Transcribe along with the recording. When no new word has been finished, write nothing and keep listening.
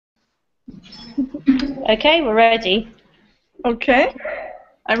Okay, we're ready. Okay,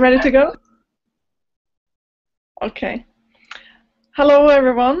 I'm ready to go? Okay. Hello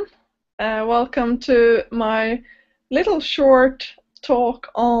everyone, welcome to my little short talk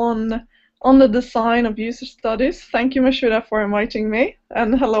on the design of user studies. Thank you, Mashuda, for inviting me,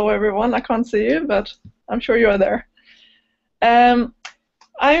 and hello everyone. I can't see you, but I'm sure you are there. I'm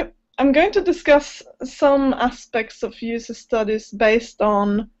going to discuss some aspects of user studies based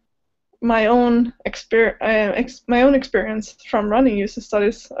on my own experience from running user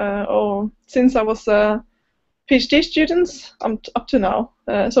studies, or since I was a PhD student up to now.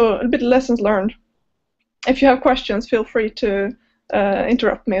 So a bit lessons learned. If you have questions, feel free to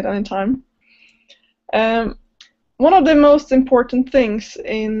interrupt me at any time. One of the most important things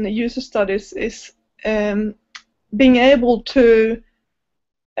in user studies is being able to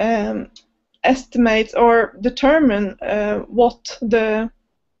estimate or determine what the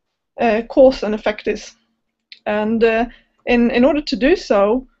cause and effect is. And in order to do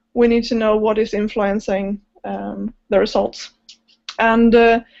so, we need to know what is influencing the results. And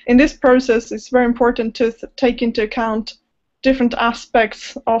in this process, it's very important to take into account different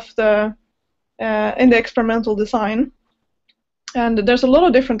aspects of the in the experimental design. And there's a lot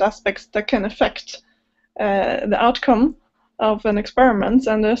of different aspects that can affect the outcome of an experiment,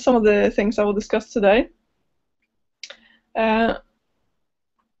 and some of the things I will discuss today.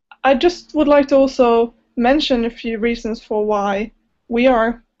 I just would like to also mention a few reasons for why we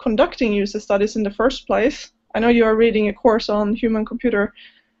are conducting user studies in the first place. I know you are reading a course on human-computer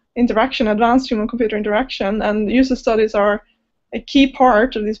interaction, advanced human-computer interaction, and user studies are a key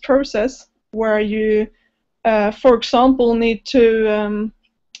part of this process where you, for example, need to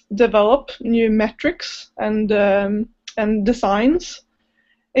develop new metrics and designs.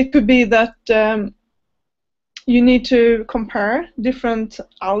 It could be that you need to compare different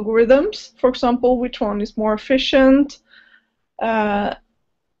algorithms, for example, which one is more efficient. My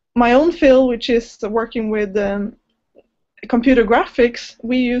own field, which is working with computer graphics,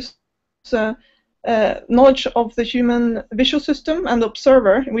 we use knowledge of the human visual system and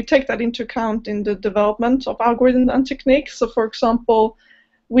observer. We take that into account in the development of algorithms and techniques. So, for example,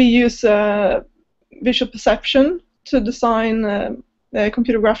 we use visual perception to design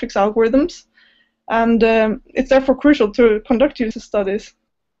computer graphics algorithms. And it's therefore crucial to conduct user studies.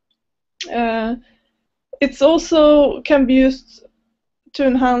 It's also can be used to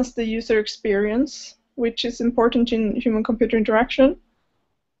enhance the user experience, which is important in human-computer interaction.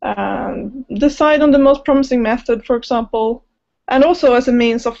 Decide on the most promising method, for example, and also as a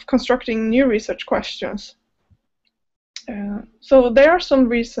means of constructing new research questions. So there are some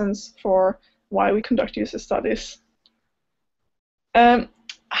reasons for why we conduct user studies.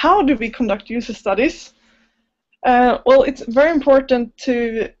 How do we conduct user studies? Well, it's very important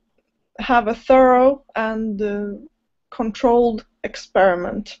to have a thorough and controlled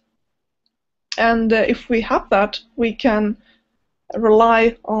experiment. And if we have that, we can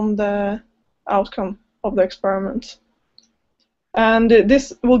rely on the outcome of the experiment. And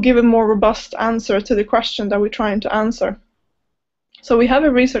this will give a more robust answer to the question that we're trying to answer. So we have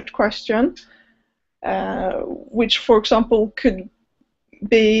a research question, which, for example, could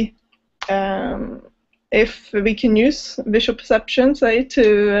be if we can use visual perception, say,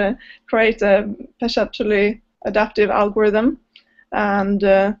 to create a perceptually adaptive algorithm. And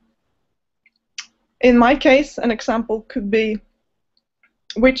in my case, an example could be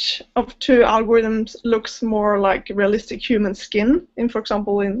which of two algorithms looks more like realistic human skin, for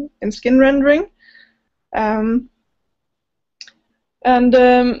example, in skin rendering.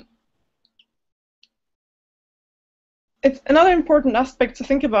 It's another important aspect to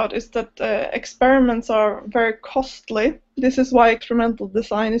think about is that experiments are very costly. This is why experimental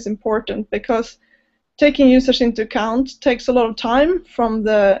design is important, because taking users into account takes a lot of time from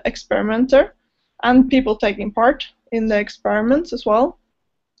the experimenter and people taking part in the experiments as well.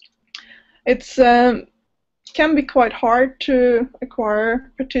 It can be quite hard to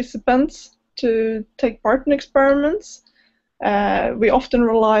acquire participants to take part in experiments. We often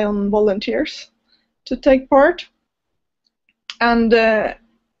rely on volunteers to take part. And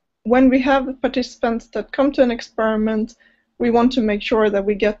when we have participants that come to an experiment, we want to make sure that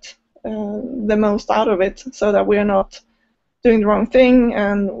we get the most out of it, so that we are not doing the wrong thing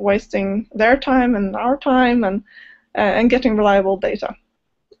and wasting their time and our time, and getting reliable data.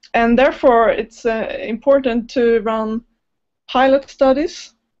 And therefore, it's important to run pilot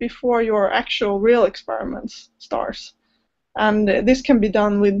studies before your actual real experiments starts. And this can be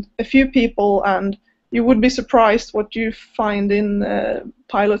done with a few people, and you would be surprised what you find in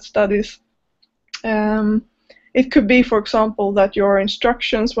pilot studies. It could be, for example, that your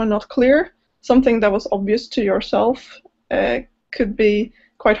instructions were not clear. Something that was obvious to yourself could be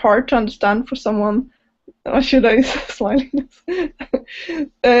quite hard to understand for someone. Or should I smiling?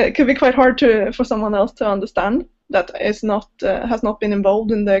 It could be quite hard for someone else to understand that is not has not been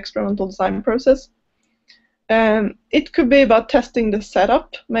involved in the experimental design process. It could be about testing the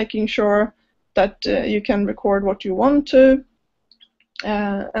setup, making sure that you can record what you want to,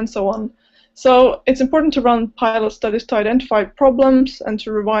 and so on. So it's important to run pilot studies to identify problems and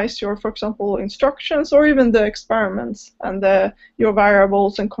to revise your, for example, instructions or even the experiments and your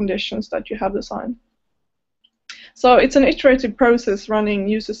variables and conditions that you have designed. So it's an iterative process running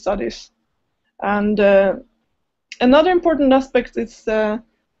user studies. And another important aspect is the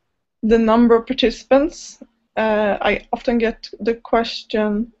number of participants. I often get the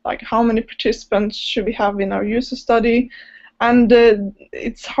question, like, how many participants should we have in our user study? And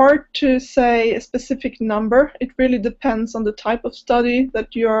it's hard to say a specific number. It really depends on the type of study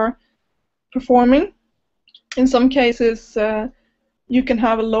that you're performing. In some cases, you can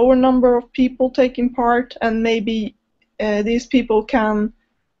have a lower number of people taking part, and maybe these people can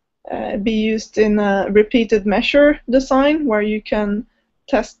be used in a repeated measure design, where you can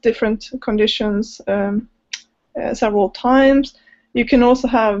test different conditions several times. You can also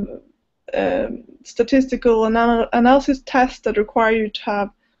have statistical analysis tests that require you to have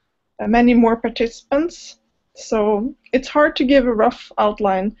many more participants. So it's hard to give a rough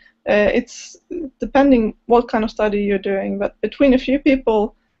outline. It's depending what kind of study you're doing, but between a few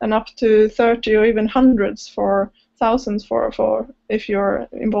people and up to 30 or even hundreds for thousands for if you're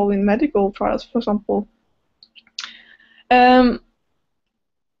involved in medical trials, for example.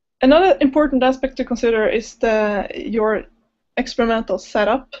 Another important aspect to consider is your experimental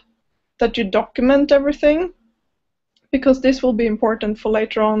setup, that you document everything, because this will be important for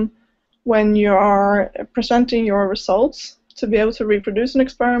later on when you are presenting your results, to be able to reproduce an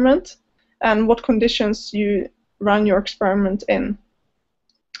experiment and what conditions you run your experiment in.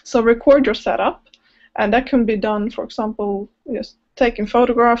 So record your setup, and that can be done, for example, just taking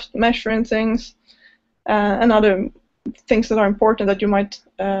photographs, measuring things, and other things that are important that you might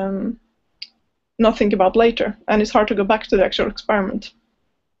not think about later, and it's hard to go back to the actual experiment.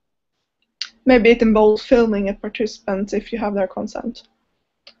 Maybe it involves filming a participant if you have their consent.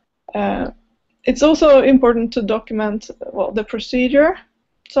 It's also important to document, well, the procedure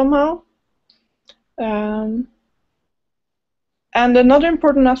somehow. And another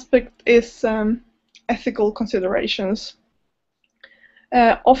important aspect is ethical considerations.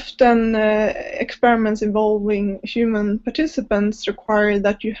 Often experiments involving human participants require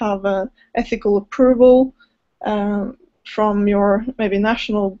that you have ethical approval from your maybe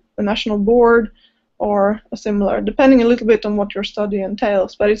national board or a similar, depending a little bit on what your study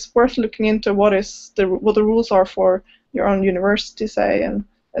entails. But it's worth looking into what the rules are for your own university, say, and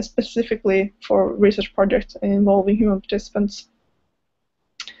specifically for research projects involving human participants.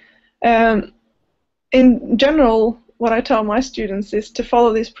 In general, what I tell my students is to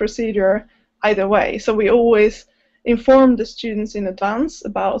follow this procedure either way. So we always inform the students in advance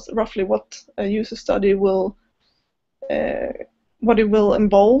about roughly what a user study will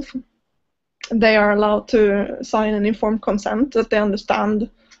involve. They are allowed to sign an informed consent that they understand,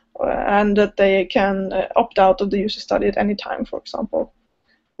 and that they can opt out of the user study at any time, for example.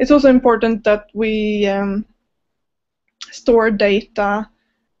 It's also important that we store data,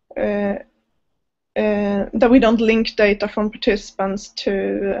 that we don't link data from participants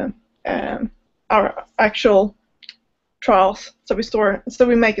to our actual trials. So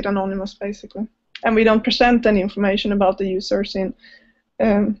we make it anonymous, basically, and we don't present any information about the users in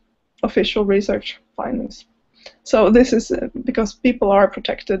official research findings. So this is because people are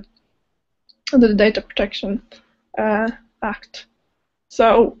protected under the Data Protection Act.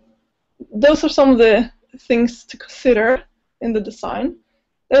 So those are some of the things to consider in the design.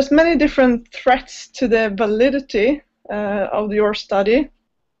 There's many different threats to the validity of your study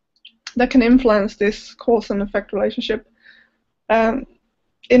that can influence this cause and effect relationship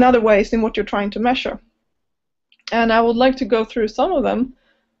in other ways in what you're trying to measure. And I would like to go through some of them.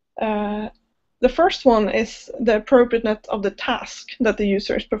 The first one is the appropriateness of the task that the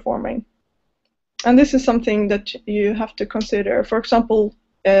user is performing. And this is something that you have to consider. For example,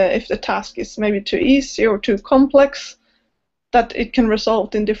 if the task is maybe too easy or too complex, that it can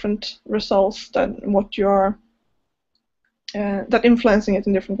result in different results than what you are, that influencing it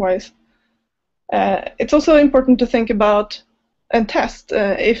in different ways. It's also important to think about and test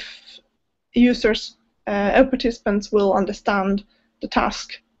if users or participants will understand the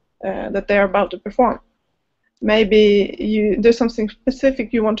task that they are about to perform. Maybe there's something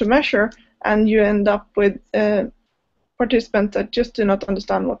specific you want to measure, and you end up with participants that just do not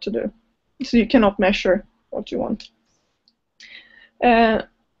understand what to do. So you cannot measure what you want.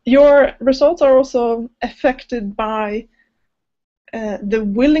 Your results are also affected by the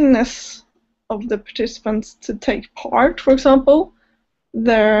willingness of the participants to take part, for example,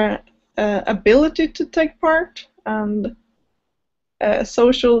 their ability to take part, and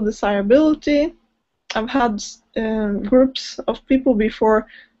social desirability. I've had groups of people before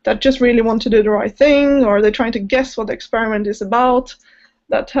that just really want to do the right thing, or they're trying to guess what the experiment is about.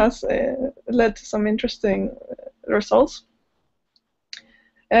 That has led to some interesting results.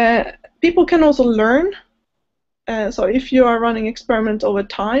 People can also learn. So if you are running experiments over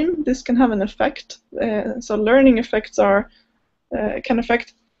time, this can have an effect. So learning effects can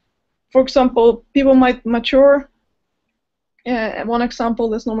affect, for example, people might mature. One example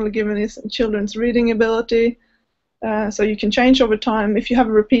that's normally given is children's reading ability. So you can change over time. If you have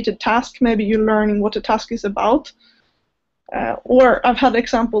a repeated task, maybe you're learning what the task is about. Or I've had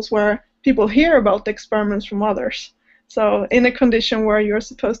examples where people hear about the experiments from others. So in a condition where you're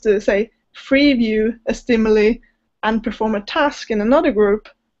supposed to, say, free view a stimuli and perform a task in another group,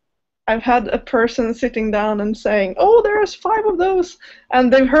 I've had a person sitting down and saying, oh, there's 5 of those,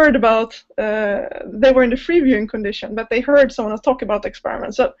 and they've heard about, they were in the free viewing condition, but they heard someone else talk about the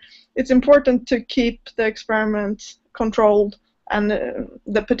experiment. So it's important to keep the experiment controlled, and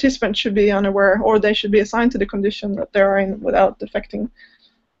the participants should be unaware, or they should be assigned to the condition that they're in without affecting.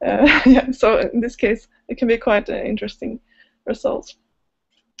 Yeah, so in this case, it can be quite interesting results.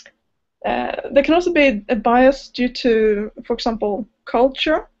 There can also be a bias due to, for example,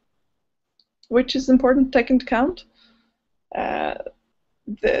 culture, which is important to take into account.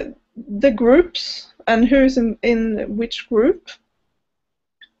 The groups and who's in which group.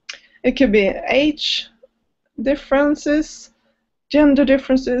 It could be age differences, gender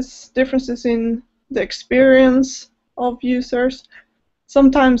differences, differences in the experience of users.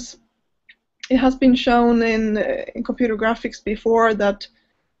 Sometimes it has been shown in computer graphics before that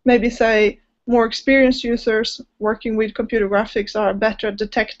maybe, say, more experienced users working with computer graphics are better at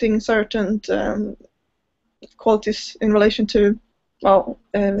detecting certain qualities in relation to, well,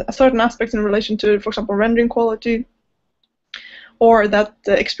 certain aspects in relation to, for example, rendering quality, or that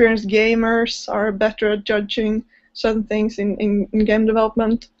experienced gamers are better at judging certain things in game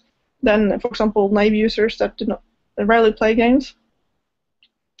development than, for example, naive users that do not rarely play games.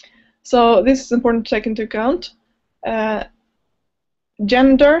 So this is important to take into account.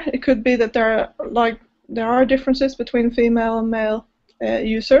 Gender, it could be that there are differences between female and male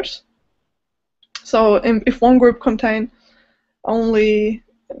users. So if one group contains only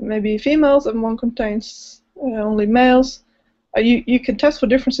maybe females and one contains only males, you can test for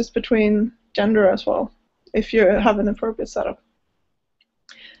differences between gender as well if you have an appropriate setup.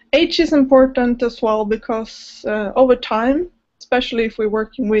 Age is important as well because over time, especially if we're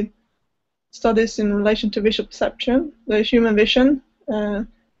working with studies in relation to visual perception, the human vision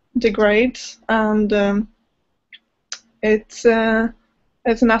degrades, and it's an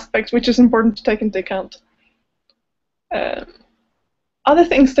aspect which is important to take into account. Other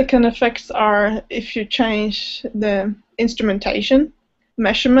things that can affect are if you change the instrumentation,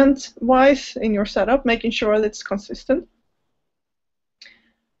 measurement-wise in your setup, making sure that it's consistent.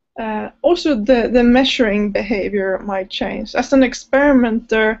 Also, the measuring behavior might change. As an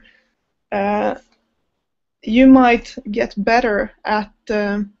experimenter, you might get better at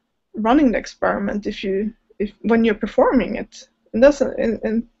running the experiment when you're performing it. And that's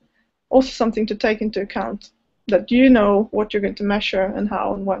also something to take into account, that you know what you're going to measure and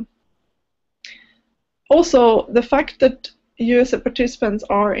how and when. Also, the fact that you as a participant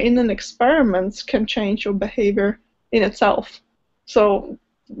are in an experiment can change your behavior in itself. So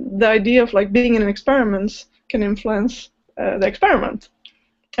the idea of being in an experiment can influence the experiment.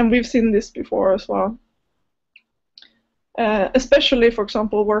 And we've seen this before as well. Especially, for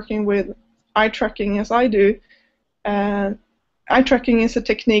example, working with eye tracking as I do. Eye tracking is a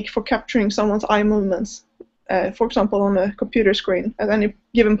technique for capturing someone's eye movements, for example, on a computer screen at any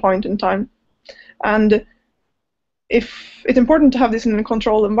given point in time. And it's important to have this in a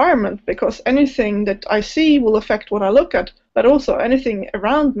controlled environment, because anything that I see will affect what I look at, but also anything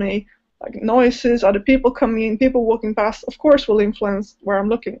around me, like noises, other people coming in, people walking past, of course will influence where I'm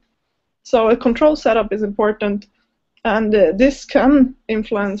looking. So a control setup is important, and this can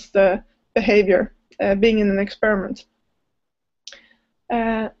influence the behavior being in an experiment.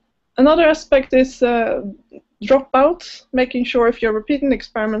 Another aspect is dropouts, making sure if you're repeating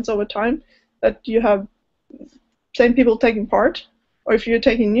experiments over time that you have same people taking part, or if you're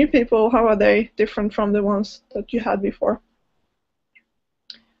taking new people, how are they different from the ones that you had before.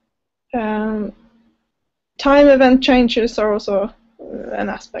 Um, time event changes are also an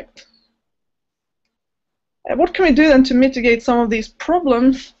aspect. What can we do then to mitigate some of these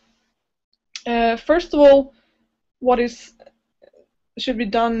problems? First of all, what should be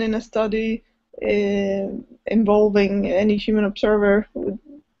done in a study involving any human observer,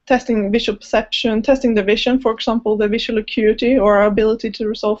 testing visual perception, testing the vision, for example, the visual acuity or our ability to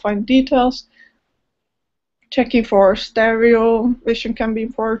resolve fine details. Checking for stereo vision can be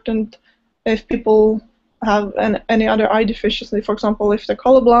important. If people have any other eye deficiency, for example, if they're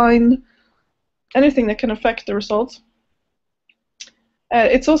colorblind, anything that can affect the results.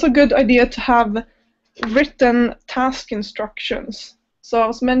 It's also a good idea to have written task instructions. So I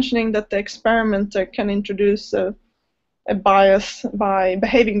was mentioning that the experimenter can introduce a bias by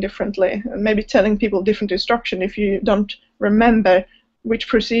behaving differently, and maybe telling people different instruction if you don't remember which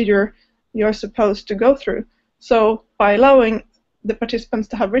procedure you're supposed to go through. So by allowing the participants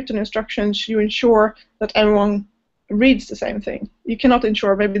to have written instructions, you ensure that everyone reads the same thing. You cannot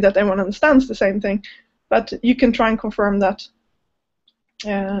ensure maybe that everyone understands the same thing, but you can try and confirm that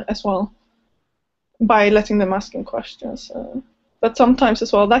as well by letting them ask in questions. But sometimes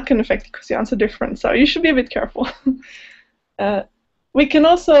as well that can affect because the answer different, so you should be a bit careful. We can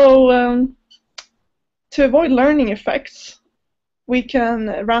also, to avoid learning effects, we can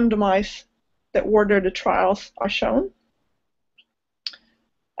randomize the order the trials are shown.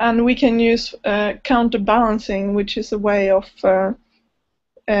 And we can use counterbalancing, which is a way of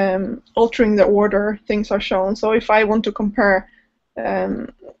altering the order things are shown. So if I want to compare a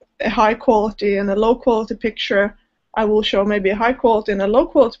high quality and a low quality picture, I will show maybe a high quality and a low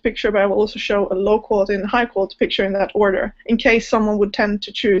quality picture, but I will also show a low quality and a high quality picture in that order, in case someone would tend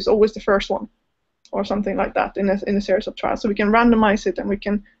to choose always the first one, or something like that in a series of trials. So we can randomize it, and we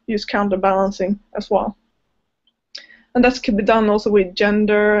can use counterbalancing as well. And that can be done also with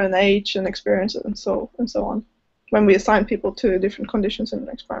gender and age and experience and so on, when we assign people to different conditions in an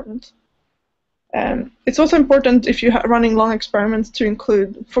experiment. It's also important if you're running long experiments to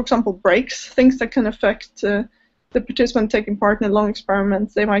include, for example, breaks, things that can affect the participant taking part in a long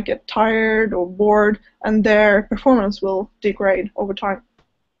experiment. They might get tired or bored, and their performance will degrade over time.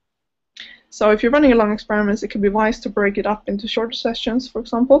 So if you're running a long experiment, it can be wise to break it up into shorter sessions, for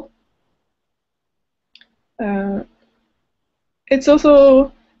example. It's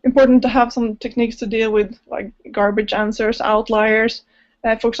also important to have some techniques to deal with like garbage answers, outliers.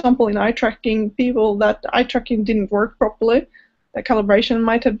 For example, in eye tracking, people that eye tracking didn't work properly, the calibration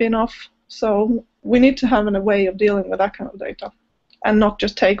might have been off. So we need to have a way of dealing with that kind of data, and not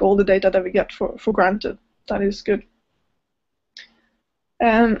just take all the data that we get for granted. That is good.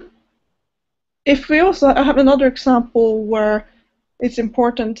 If we also have another example where it's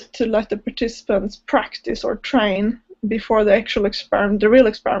important to let the participants practice or train before the actual experiment, the real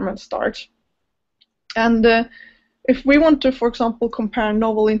experiment starts. And if we want to, for example, compare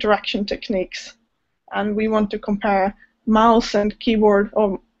novel interaction techniques, and we want to compare mouse and keyboard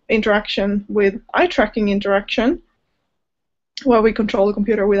or interaction with eye tracking interaction, where we control the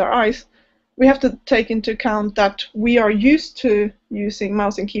computer with our eyes, we have to take into account that we are used to using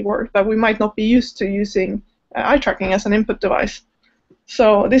mouse and keyboard, but we might not be used to using eye tracking as an input device.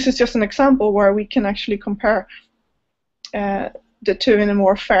 So this is just an example where we can actually compare the two in a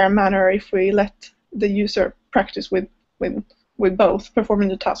more fair manner if we let the user practice with both, performing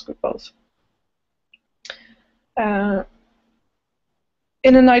the task with both.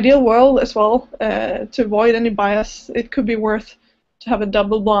 In an ideal world as well, to avoid any bias, it could be worth to have a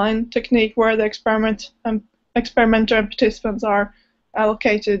double-blind technique where the experimenter and participants are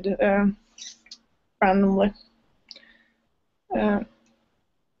allocated randomly.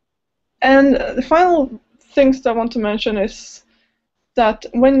 And the final things that I want to mention is that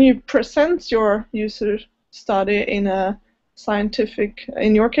when you present your user study in a scientific,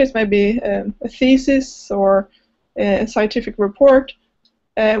 in your case maybe a thesis or a scientific report,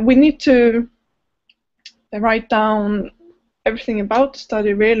 we need to write down everything about the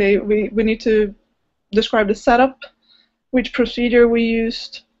study, really. We need to describe the setup, which procedure we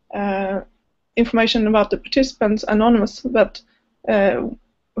used, information about the participants, anonymous, but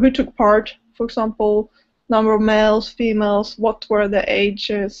who took part, for example, number of males, females, what were the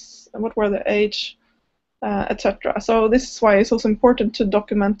ages, etc. So this is why it's also important to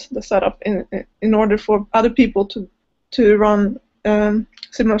document the setup in order for other people to run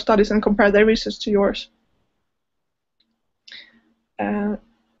similar studies and compare their research to yours. I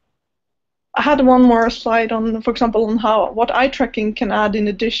had one more slide on, for example, on what eye tracking can add in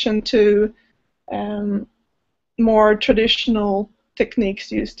addition to more traditional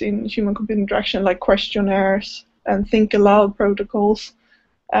techniques used in human-computer interaction, like questionnaires and think aloud protocols.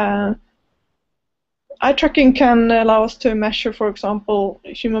 Eye tracking can allow us to measure, for example,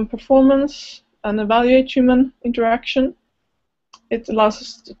 human performance and evaluate human interaction. It allows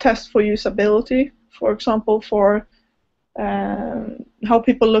us to test for usability, for example, for how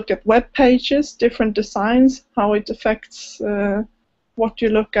people look at web pages, different designs, how it affects what you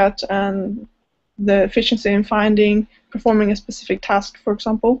look at, and the efficiency in performing a specific task, for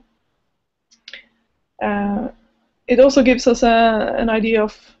example. It also gives us an idea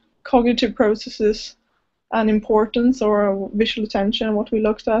of cognitive processes and importance or visual attention, what we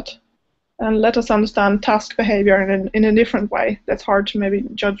looked at, and let us understand task behavior in a different way that's hard to maybe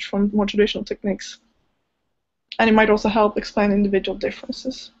judge from more traditional techniques. And it might also help explain individual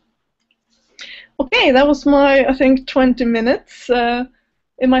differences. Okay, that was my, I think, 20 minutes.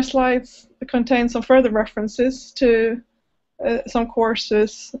 In my slides, it contains some further references to some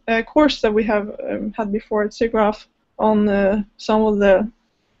courses, a course that we have had before at SIGGRAPH on some of the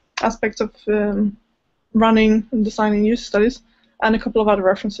aspects of running and designing user studies, and a couple of other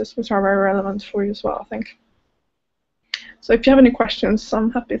references which are very relevant for you as well, I think. So if you have any questions,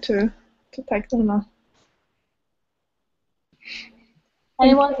 I'm happy to take them now.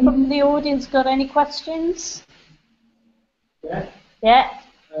 Anyone from the audience got any questions? Yeah. Yeah.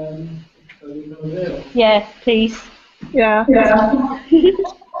 Yeah, please. Yeah.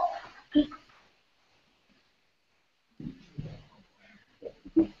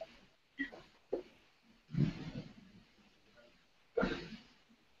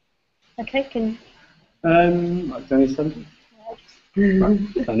 Okay, can.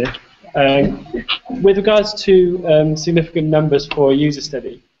 With regards to significant numbers for a user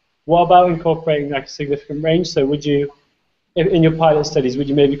study, what about incorporating like a significant range? So would you, in your pilot studies, would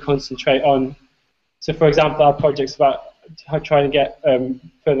you maybe concentrate on, so for example, our project's about trying to get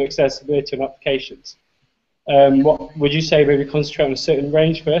further accessibility on applications. What would you say, maybe concentrate on a certain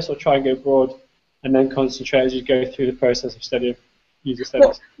range first, or try and go broad and then concentrate as you go through the process of studying user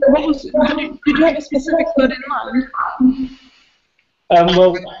studies? Did you have a specific study in mind?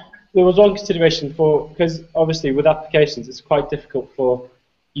 Well, there was one consideration for, because obviously with applications it's quite difficult for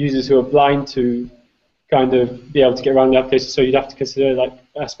users who are blind to kind of be able to get around the application, so you'd have to consider like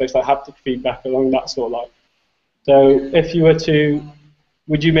aspects like haptic feedback along that sort of line. So if you were to,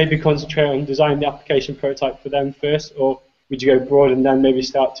 would you maybe concentrate on designing the application prototype for them first, or would you go broad and then maybe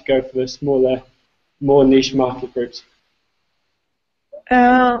start to go for the smaller, more niche market groups?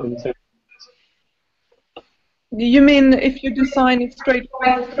 You mean if you design it straight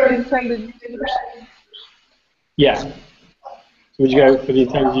away for the intended users? Yeah. So would you go for the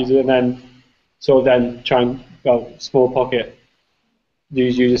intended user and then sort of then try and, well, small pocket,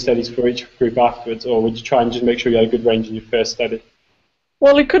 use user studies for each group afterwards, or would you try and just make sure you had a good range in your first study?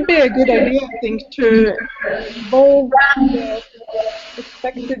 Well, it could be a good idea, I think, to involve the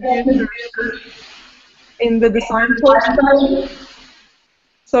expected users in the design portion,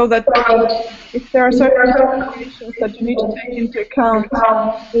 so that if there are certain considerations that you need to take into account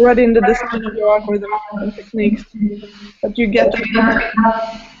already in the design of your algorithm and techniques, that you get them.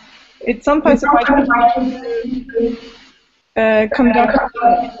 It's sometimes quite difficult to conduct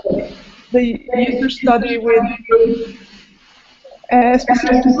the user study with a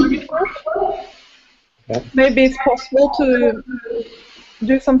specific target group. Okay. Maybe it's possible to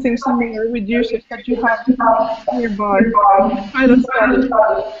do something similar with users that you have nearby, pilot study.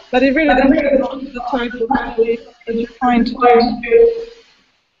 But it really depends on the type of study that you're trying to do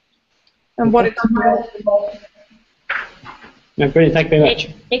and what it's about. No, brilliant, thank you very much.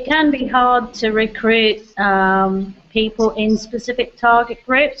 It can be hard to recruit people in specific target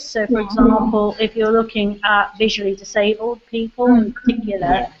groups. So, for example, if you're looking at visually disabled people in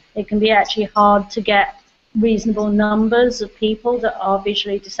particular, it can be actually hard to get reasonable numbers of people that are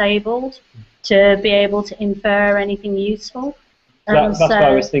visually disabled to be able to infer anything useful. That's what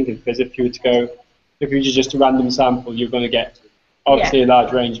I was thinking, because if you were to go, if you were just a random sample, you're going to get obviously a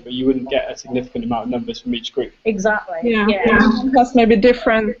large range, but you wouldn't get a significant amount of numbers from each group. Exactly. Yeah. Plus maybe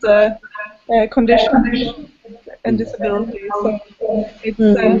different conditions and disabilities. So it's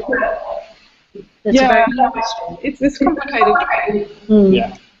it's complicated.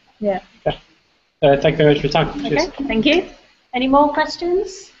 Yeah. Okay. Thank you very much for your time. Okay, Cheers. thank you. Any more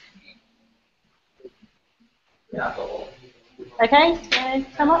questions? Okay,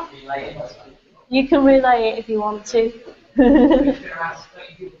 come up. You can relay it if you want to. Can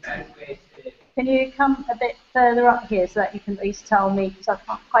you come a bit further up here so that you can at least tell me, because I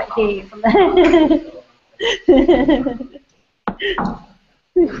can't quite hear you from there.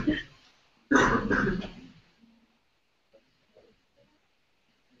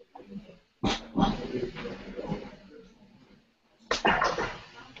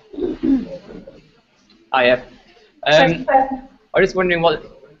 Hiya. I was just wondering,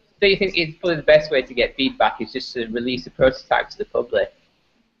 do you think it's probably the best way to get feedback is just to release a prototype to the public,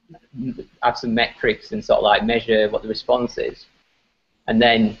 have some metrics and sort of like measure what the response is, and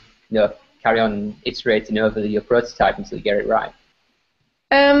then carry on iterating over your prototype until you get it right?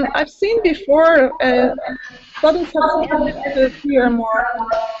 I've seen before studies have started to appear more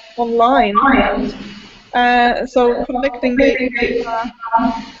online. So collecting data,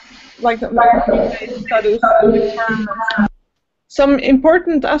 like the studies and experiments. Some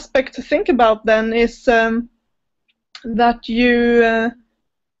important aspect to think about then is that you,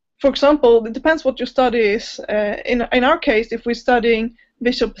 for example, it depends what your study is. In our case, if we're studying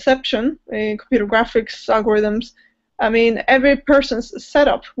visual perception, computer graphics algorithms, I mean, every person's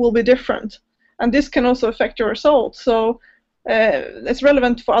setup will be different, and this can also affect your results. So it's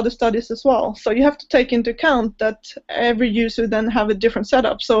relevant for other studies as well. So you have to take into account that every user then have a different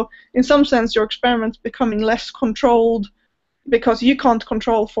setup. So in some sense, your experiment's becoming less controlled because you can't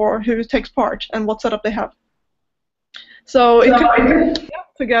control for who takes part and what setup they have. So it could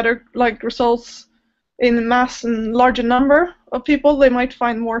together like results in mass and larger number of people. They might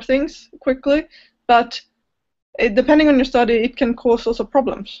find more things quickly, but depending on your study, it can cause also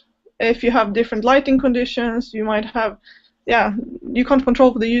problems. If you have different lighting conditions, you might have, you can't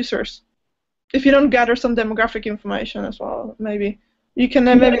control for the users. If you don't gather some demographic information as well, maybe you can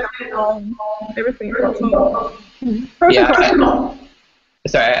maybe everything.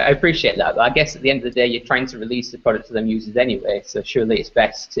 Sorry, I appreciate that, but I guess at the end of the day, you're trying to release the product to them users anyway, so surely it's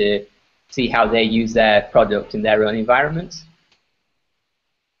best to see how they use their product in their own environments.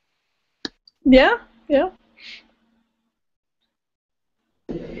 Yeah.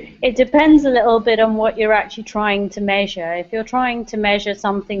 It depends a little bit on what you're actually trying to measure. If you're trying to measure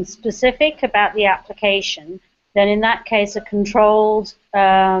something specific about the application, then in that case a controlled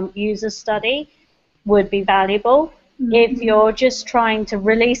user study would be valuable. If you're just trying to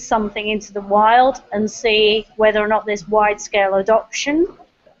release something into the wild and see whether or not there's wide-scale adoption,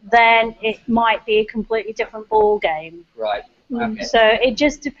 then it might be a completely different ball game. Right. Okay. So it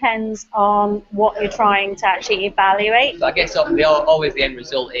just depends on what you're trying to actually evaluate. So I guess always the end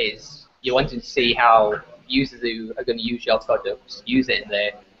result is you're wanting to see how users who are going to use your products use it, and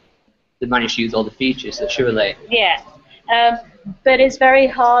they manage to use all the features, so surely. Yeah. But it's very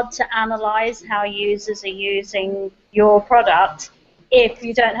hard to analyze how users are using your product if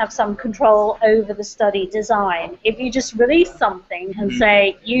you don't have some control over the study design. If you just release something and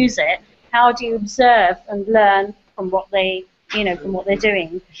say, use it, how do you observe and learn from what they, from what they're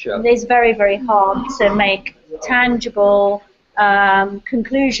doing? Sure. It's very, very hard to make tangible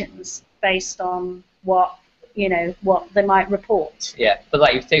conclusions based on what they might report. Yeah, but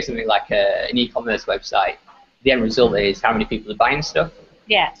like if you take something like an e-commerce website, the end result is how many people are buying stuff.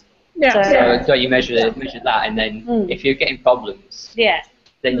 Yeah. So you measure that, and then if you're getting problems,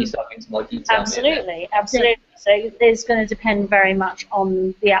 then you start into more detail. Absolutely. So it's going to depend very much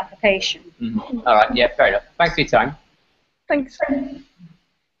on the application. All right, yeah, fair enough. Thanks for your time. Thanks.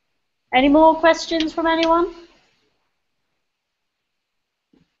 Any more questions from anyone?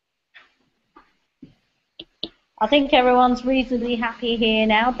 I think everyone's reasonably happy here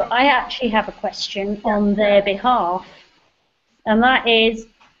now, but I actually have a question on their behalf, and that is,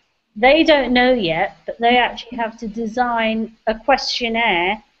 they don't know yet, but they actually have to design a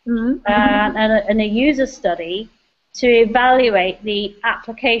questionnaire and a user study to evaluate the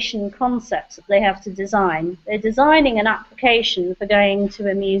application concepts that they have to design. They're designing an application for going to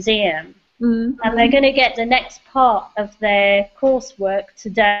a museum, and they're going to get the next part of their coursework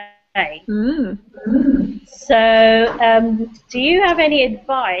today. So do you have any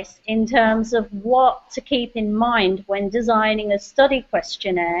advice in terms of what to keep in mind when designing a study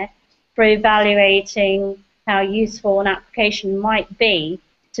questionnaire for evaluating how useful an application might be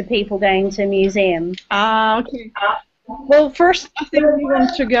to people going to a museum? Okay. Well, first, I think we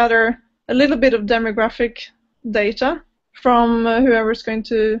want to gather a little bit of demographic data from whoever's going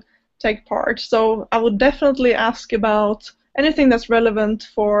to take part. So I would definitely ask about anything that's relevant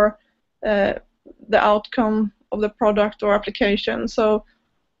for the outcome of the product or application. So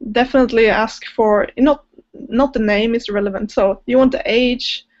definitely ask for, not the name is relevant. So you want the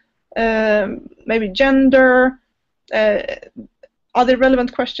age, maybe gender. Are there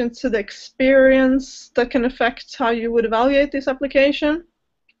relevant questions to the experience that can affect how you would evaluate this application?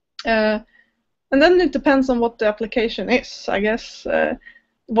 And then it depends on what the application is, I guess,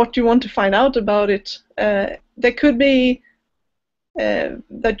 what you want to find out about it. There could be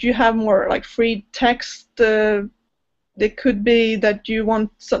that you have more like free text. There could be that you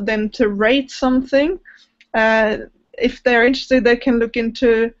want them to rate something. If they're interested, they can look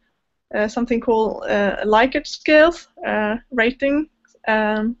into something called Likert scales, rating,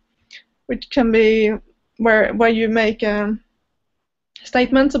 which can be where you make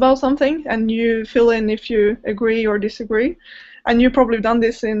statements about something and you fill in if you agree or disagree. And you've probably done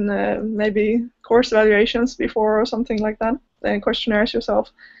this in maybe course evaluations before or something like that, questionnaires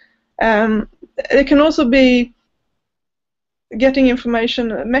yourself. It can also be getting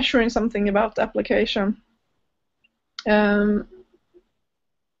information, measuring something about the application.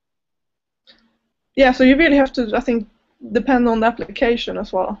 Yeah, so you really have to, I think, depend on the application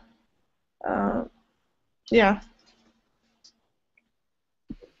as well. Yeah.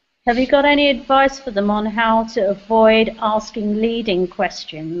 Have you got any advice for them on how to avoid asking leading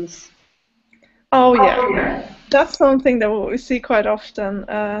questions? Oh yeah, that's something that we see quite often.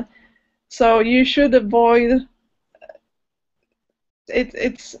 So you should avoid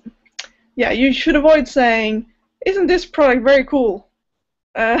you should avoid saying, "Isn't this product very cool?"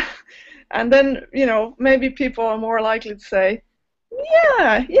 And then maybe people are more likely to say,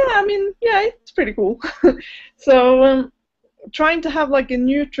 "Yeah, I mean, yeah, it's pretty cool." So trying to have like a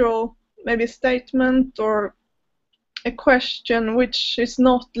neutral, maybe statement or a question which is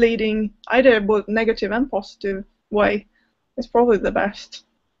not leading either both negative and positive way is probably the best.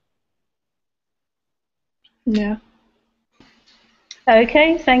 Yeah.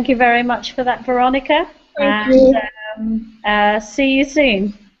 Okay, thank you very much for that, Veronica. Thank you. See you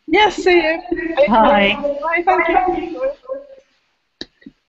soon. Yes, see you. Bye. Bye. Thank you.